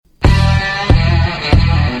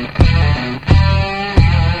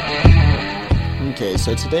Okay,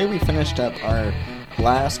 so today we finished up our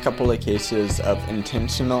last couple of cases of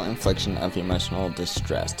intentional infliction of emotional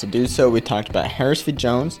distress. To do so, we talked about Harris v.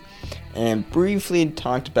 Jones and briefly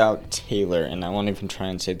talked about Taylor, and I won't even try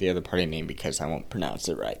and say the other party name because I won't pronounce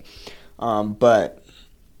it right. But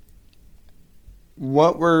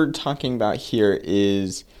what we're talking about here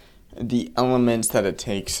is the elements that it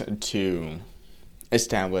takes to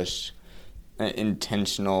establish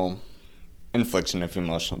intentional infliction of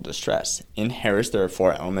emotional distress. In Harris, there are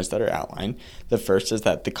 4 elements that are outlined. The first is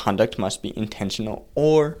that the conduct must be intentional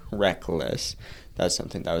or reckless. That's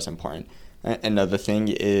something that was important. Another thing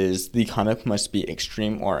is the conduct must be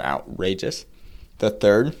extreme or outrageous. The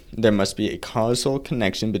third, there must be a causal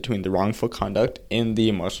connection between the wrongful conduct and the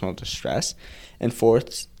emotional distress. And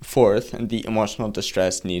fourth, the emotional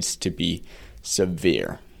distress needs to be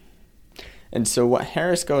severe. And so what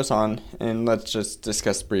Harris goes on, and let's just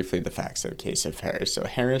discuss briefly the facts of the case of Harris. So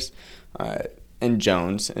Harris and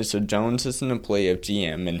Jones. And so Jones is an employee of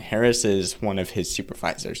GM, and Harris is one of his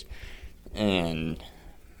supervisors. And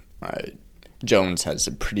Jones has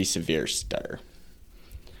a pretty severe stutter.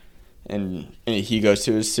 And he goes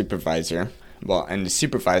to his supervisor. Well, and the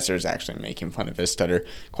supervisor is actually making fun of his stutter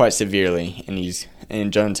quite severely.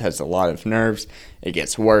 And Jones has a lot of nerves. It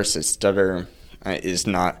gets worse. His stutter is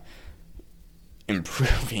not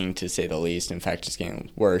improving, to say the least. In fact, it's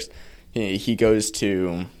getting worse. He goes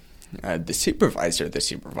to the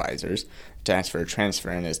supervisors to ask for a transfer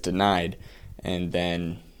and is denied. And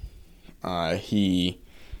then he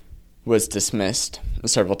was dismissed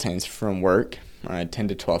several times from work, 10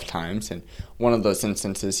 to 12 times. And one of those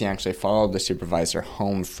instances, he actually followed the supervisor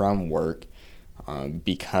home from work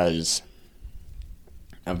because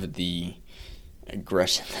of the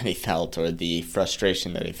aggression that he felt or the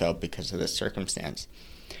frustration that he felt because of this circumstance.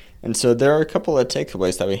 And so there are a couple of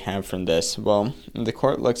takeaways that we have from this. Well, the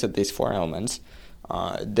court looks at these 4 elements.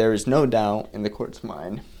 There is no doubt in the court's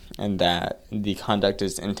mind and that the conduct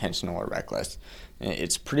is intentional or reckless.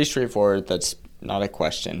 It's pretty straightforward. That's not a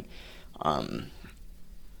question.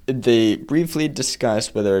 They briefly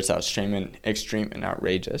discuss whether it's extreme and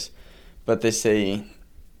outrageous, but they say,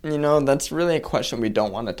 that's really a question we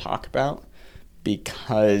don't want to talk about,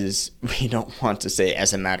 because we don't want to say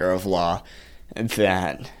as a matter of law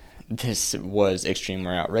that this was extreme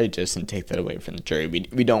or outrageous and take that away from the jury.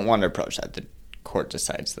 We don't want to approach that. The court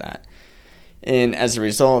decides that. And as a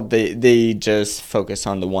result, they just focus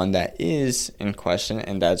on the one that is in question,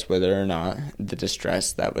 and that's whether or not the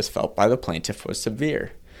distress that was felt by the plaintiff was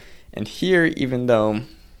severe. And here, even though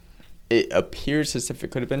it appears as if it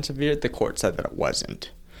could have been severe, the court said that it wasn't.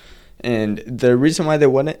 And the reason why they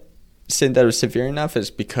wouldn't said that it was severe enough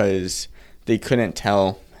is because they couldn't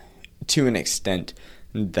tell to an extent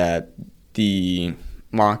that the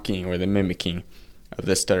mocking or the mimicking of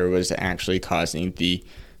the stutter was actually causing the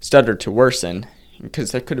stutter to worsen,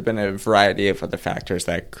 because there could have been a variety of other factors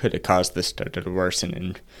that could have caused the stutter to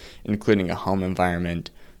worsen, including a home environment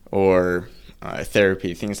or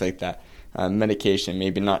therapy, things like that, medication,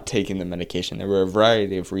 maybe not taking the medication. There were a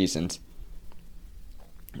variety of reasons.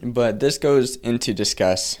 But this goes into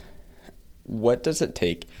discuss, what does it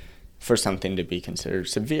take for something to be considered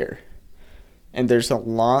severe? And there's a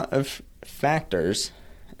lot of factors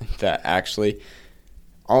that actually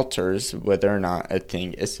alters whether or not a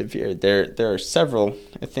thing is severe. There are several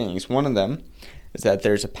things. One of them is that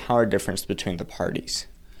there's a power difference between the parties.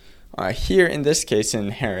 Here in this case in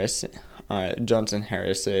Harris, Jones and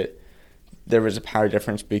Harris, there was a power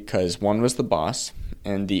difference because one was the boss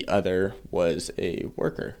and the other was a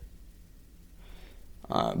worker.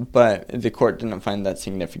 But the court didn't find that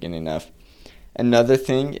significant enough. Another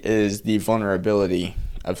thing is the vulnerability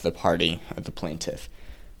of the party, of the plaintiff.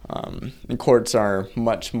 The courts are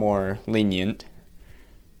much more lenient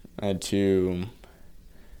to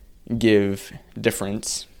give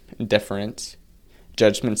deference,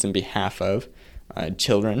 judgments in behalf of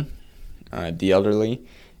children, the elderly,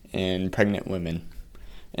 and pregnant women.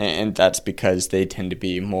 And that's because they tend to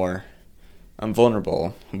be more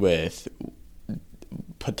vulnerable with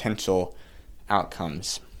potential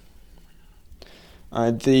outcomes.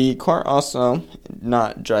 The court also,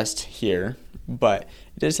 not addressed here, but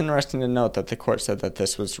it is interesting to note that the court said that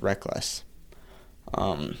this was reckless.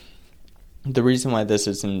 The reason why this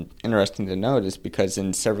is interesting to note is because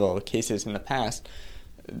in several cases in the past,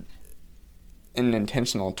 an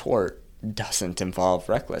intentional tort doesn't involve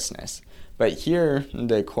recklessness. But here,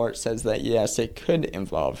 the court says that, yes, it could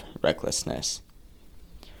involve recklessness.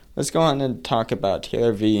 Let's go on and talk about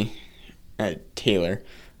Taylor v. Taylor.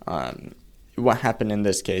 What happened in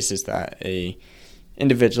this case is that a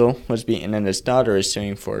individual was beaten and his daughter is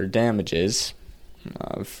suing for damages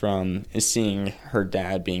from seeing her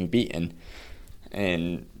dad being beaten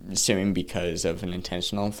and suing because of an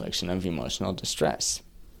intentional infliction of emotional distress.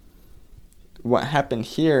 What happened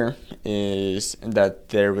here is that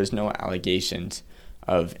there was no allegations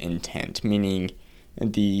of intent, meaning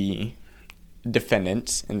the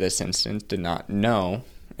defendants in this instance did not know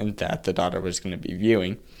that the daughter was going to be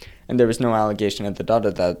viewing, and there was no allegation of the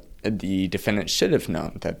daughter that the defendant should have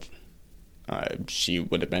known that she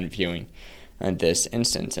would have been viewing in this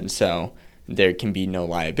instance, and so there can be no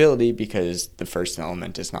liability because the first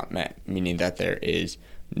element is not met, meaning that there is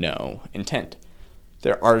no intent.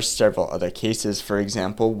 There are several other cases, for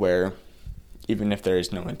example, where even if there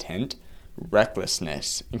is no intent,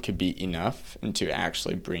 recklessness could be enough to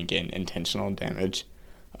actually bring in intentional damage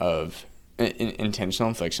of intentional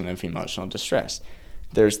infliction of emotional distress.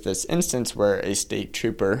 There's this instance where a state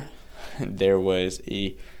trooper, there was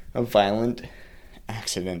a violent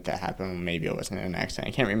accident that happened. Maybe it wasn't an accident.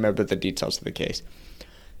 I can't remember the details of the case.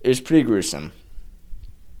 It was pretty gruesome.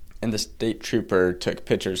 And the state trooper took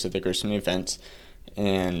pictures of the gruesome events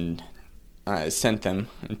and sent them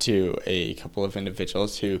to a couple of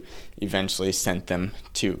individuals who eventually sent them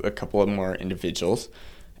to a couple of more individuals,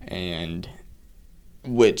 and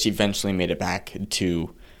which eventually made it back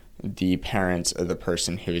to the parents of the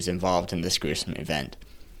person who was involved in this gruesome event.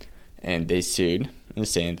 And they sued,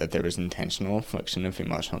 saying that there was intentional infliction of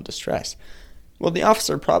emotional distress. Well, the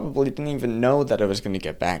officer probably didn't even know that it was going to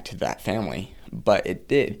get back to that family, but it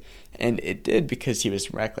did. And it did because he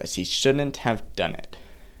was reckless. He shouldn't have done it.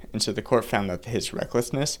 And so the court found that his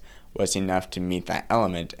recklessness was enough to meet that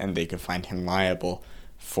element, and they could find him liable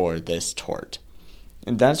for this tort.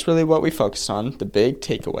 And that's really what we focused on. The big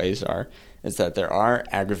takeaways is that there are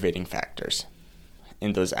aggravating factors.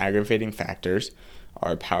 And those aggravating factors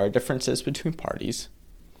are power differences between parties,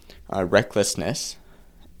 recklessness,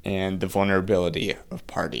 and the vulnerability of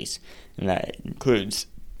parties. And that includes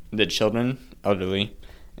the children, elderly,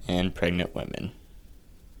 and pregnant women.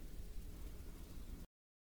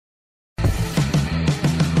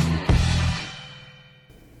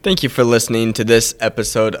 Thank you for listening to this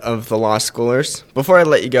episode of The Law Schoolers. Before I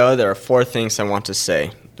let you go, there are 4 things I want to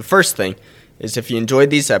say. The first thing is if you enjoyed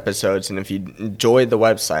these episodes and if you enjoyed the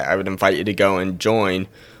website, I would invite you to go and join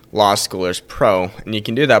Law Schoolers Pro. And you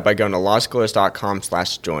can do that by going to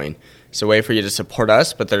lawschoolers.com/join. It's a way for you to support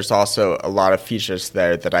us, but there's also a lot of features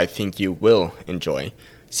there that I think you will enjoy.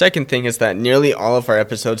 Second thing is that nearly all of our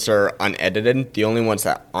episodes are unedited. The only ones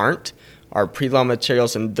that aren't are pre-law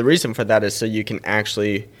materials, and the reason for that is so you can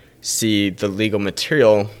actually see the legal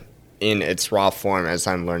material in its raw form as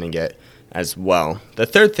I'm learning it as well. The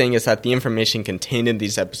third thing is that the information contained in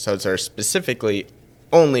these episodes are specifically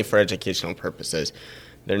only for educational purposes.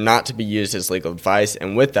 They're not to be used as legal advice,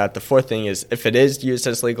 and with that, the fourth thing is if it is used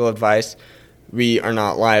as legal advice, we are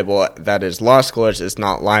not liable. That is, Law Schoolers is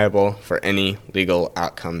not liable for any legal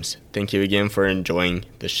outcomes. Thank you again for enjoying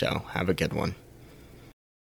the show. Have a good one.